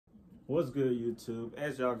What's good, YouTube?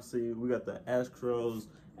 As y'all can see, we got the Astro's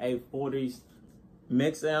A40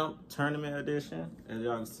 Mix Amp Tournament Edition. As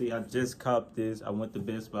y'all can see, I just copped this. I went to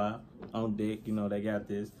Best Buy on deck. You know, they got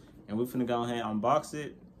this. And we're finna go ahead and unbox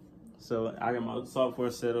it. So I got my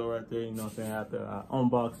software set up right there. You know what I'm saying? After I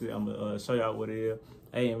unbox it, I'm gonna show y'all what it is.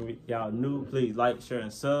 Hey, and y'all new, please like, share,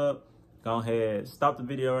 and sub. Go ahead, stop the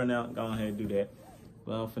video right now. Go ahead and do that.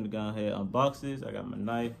 But I'm finna go ahead and unbox this. I got my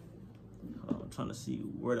knife. I'm trying to see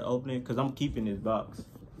where to open it because I'm keeping this box.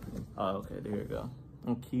 Oh, okay, there you go.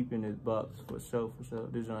 I'm keeping this box for sure, for sure.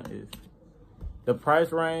 This one is, the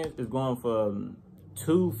price range is going from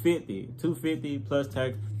 $250 plus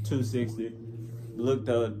tax, $260. Look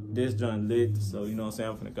though, this joint lit, so you know what I'm saying.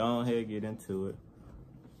 I'm finna go ahead and get into it.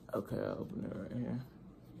 Okay, I'll open it right here.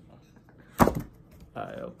 All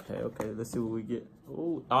right, okay. Let's see what we get.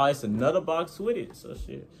 Ooh, oh, it's another box with it. So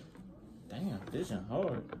shit. Damn, this is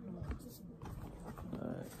hard.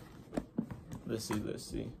 Alright. Let's see.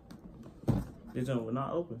 This one will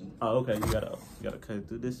not open. Oh, okay. You gotta cut it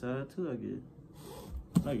through this side too, I guess.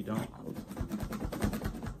 No, you don't.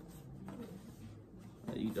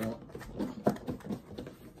 No, you don't.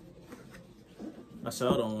 I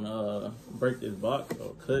sure don't wanna break this box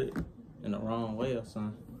or cut it in the wrong way or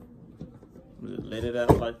something. Just let it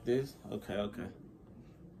out like this. Okay.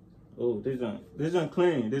 Oh, this junk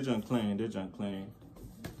clean.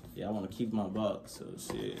 Yeah, I want to keep my box, so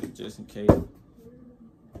shit, just in case.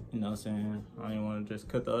 You know what I'm saying? I didn't want to just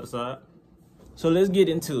cut the other side. So let's get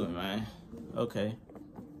into it, man. Okay.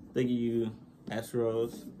 Thank you,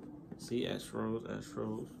 Astros. See,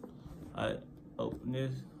 Astros. Alright, open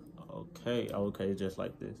this. Okay, just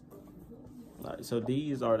like this. Alright, so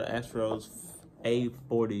these are the Astros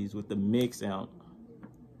A40s with the mix amp.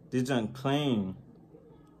 This junk clean.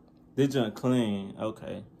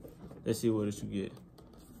 Okay. Let's see what else you get.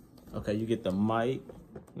 Okay, you get the mic.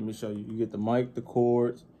 Let me show you. You get the mic, the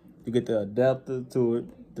cords. You get the adapter to it,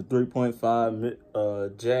 the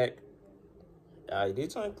 3.5 jack. Alright,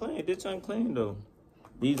 this junk clean though.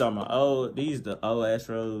 These are the old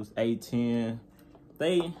Astros A10.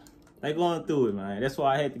 They going through it, man. That's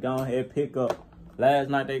why I had to go ahead and pick up. Last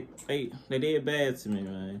night they did bad to me,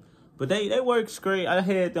 man. But they work straight. I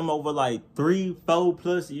had them over like 3-4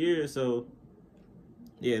 plus years. So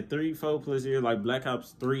yeah, 3-4 plus years, like Black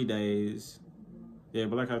Ops 3 days. Yeah,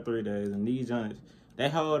 Black Ops 3 days. And these giants, they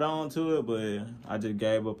hold on to it, but I just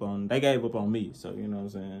gave up on, they gave up on me. So you know what I'm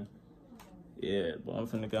saying? Yeah, but I'm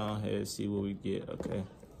finna go ahead and see what we get, okay?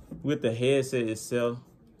 With the headset itself,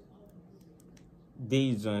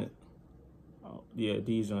 these joints, oh, yeah,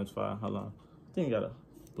 these joints fire. Hold on. I think you gotta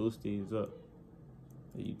boost these up.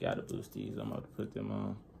 You gotta boost these. I'm about to put them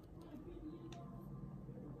on.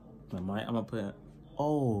 I'm gonna put,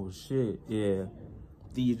 oh shit, yeah.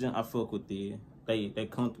 These, I fuck with these. They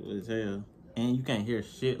comfortable as hell. And you can't hear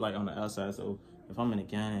shit like on the outside. So if I'm in a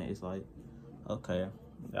game, it's like, okay,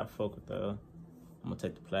 I fuck with those. I'm gonna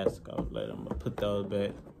take the plastic off later. I'm gonna put those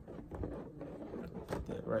back. Put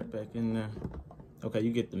that right back in there. Okay,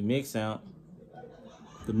 you get the mix amp.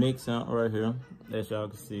 The mix amp right here, as y'all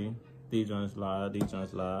can see. These joints live,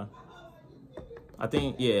 I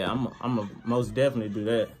think, yeah, I'm a most definitely do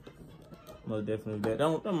that.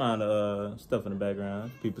 Don't mind stuff in the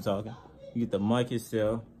background, people talking. You get the mic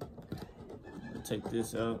itself. Take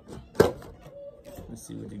this out. Let's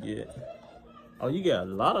see what you get. Oh, you get a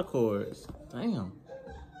lot of cords. Damn.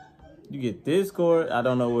 You get this cord. I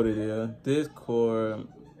don't know what it is. This cord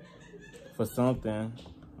for something.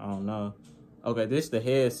 I don't know. Okay, this is the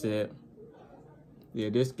headset. Yeah,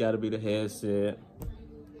 this gotta be the headset.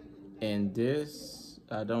 And this,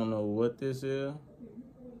 I don't know what this is.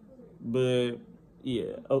 But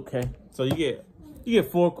yeah, okay. So you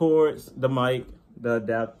get 4 cords, the mic, the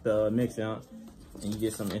adapter, the mix amp, and you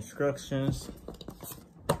get some instructions.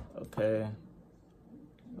 Okay,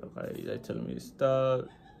 they telling me to stop.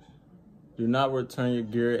 Do not return your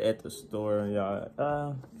gear at the store,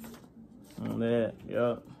 y'all. On that,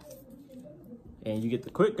 yep. And you get the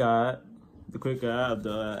quick guide of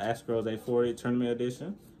the Astro A40 Tournament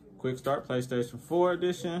Edition. Quick Start PlayStation 4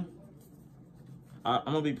 Edition. I'm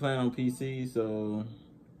gonna be playing on PC, so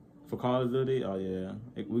for Call of Duty, oh yeah,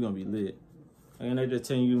 we're gonna be lit. And they just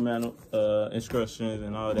telling you manual instructions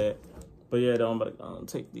and all that. But yeah, though, I'm about to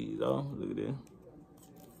take these off. Look at this.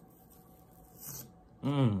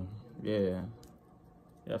 Yeah.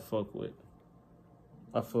 I fuck with it.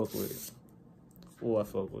 Oh, I fuck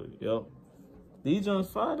with it. Yep. These joints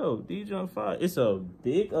fire though. It's a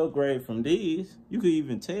big upgrade from these. You could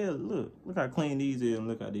even tell. Look how clean these is, and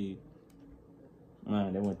look how these.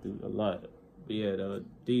 Man, they went through a lot. But yeah,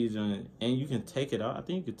 these joints, and you can take it out. I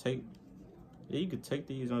think you can take Yeah, you could take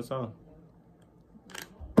these on off.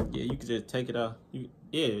 Yeah, you could just take it off. You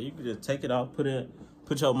could just take it off,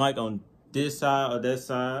 put your mic on this side or that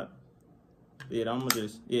side. Yeah, I'm gonna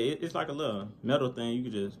just, it's like a little metal thing. You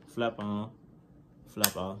could just flap on,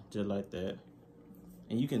 flap off, just like that.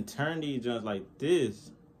 And you can turn these joints like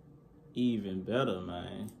this, even better,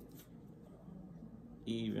 man.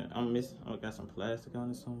 I got some plastic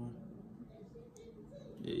on it somewhere.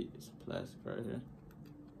 Yeah, some plastic right here.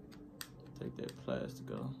 Take that plastic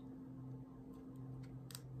off.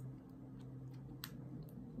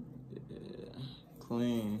 Yeah,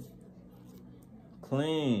 clean.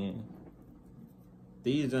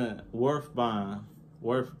 These are worth buying.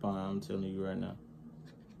 I'm telling you right now.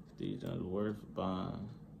 These are worth buying.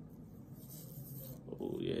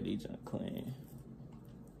 Oh yeah, these are clean.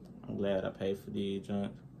 I'm glad I paid for these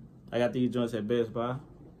joints. I got these joints at Best Buy.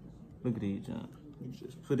 Look at these joints. You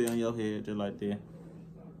just put it on your head just like that.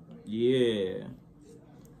 Yeah,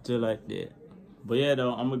 just like that. But yeah,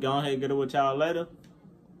 though, I'm gonna go ahead and get it with y'all later.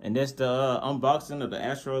 And that's the unboxing of the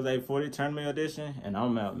Astro A40 Tournament Edition. And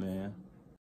I'm out, man.